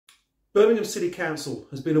Birmingham City Council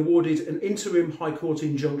has been awarded an Interim High Court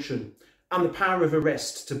injunction and the power of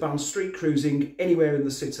arrest to ban street cruising anywhere in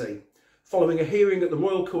the city, following a hearing at the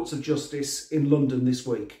Royal Courts of Justice in London this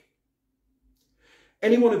week.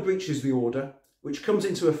 Anyone who breaches the order, which comes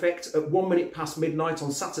into effect at 1 minute past midnight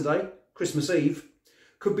on Saturday, Christmas Eve,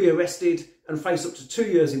 could be arrested and face up to 2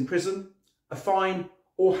 years in prison, a fine,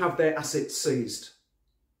 or have their assets seized.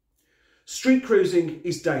 Street cruising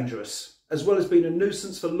is dangerous, as well as being a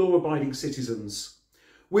nuisance for law-abiding citizens.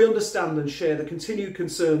 We understand and share the continued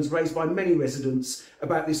concerns raised by many residents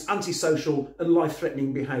about this antisocial and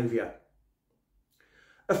life-threatening behaviour.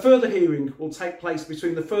 A further hearing will take place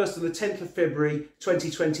between the 1st and the 10th of February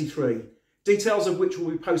 2023, details of which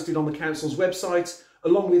will be posted on the Council's website,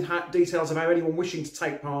 along with details of how anyone wishing to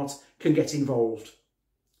take part can get involved.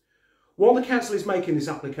 While the Council is making this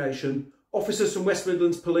application, officers from West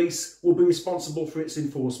Midlands Police will be responsible for its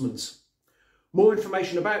enforcement. More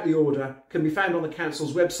information about the order can be found on the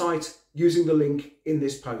Council's website using the link in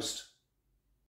this post.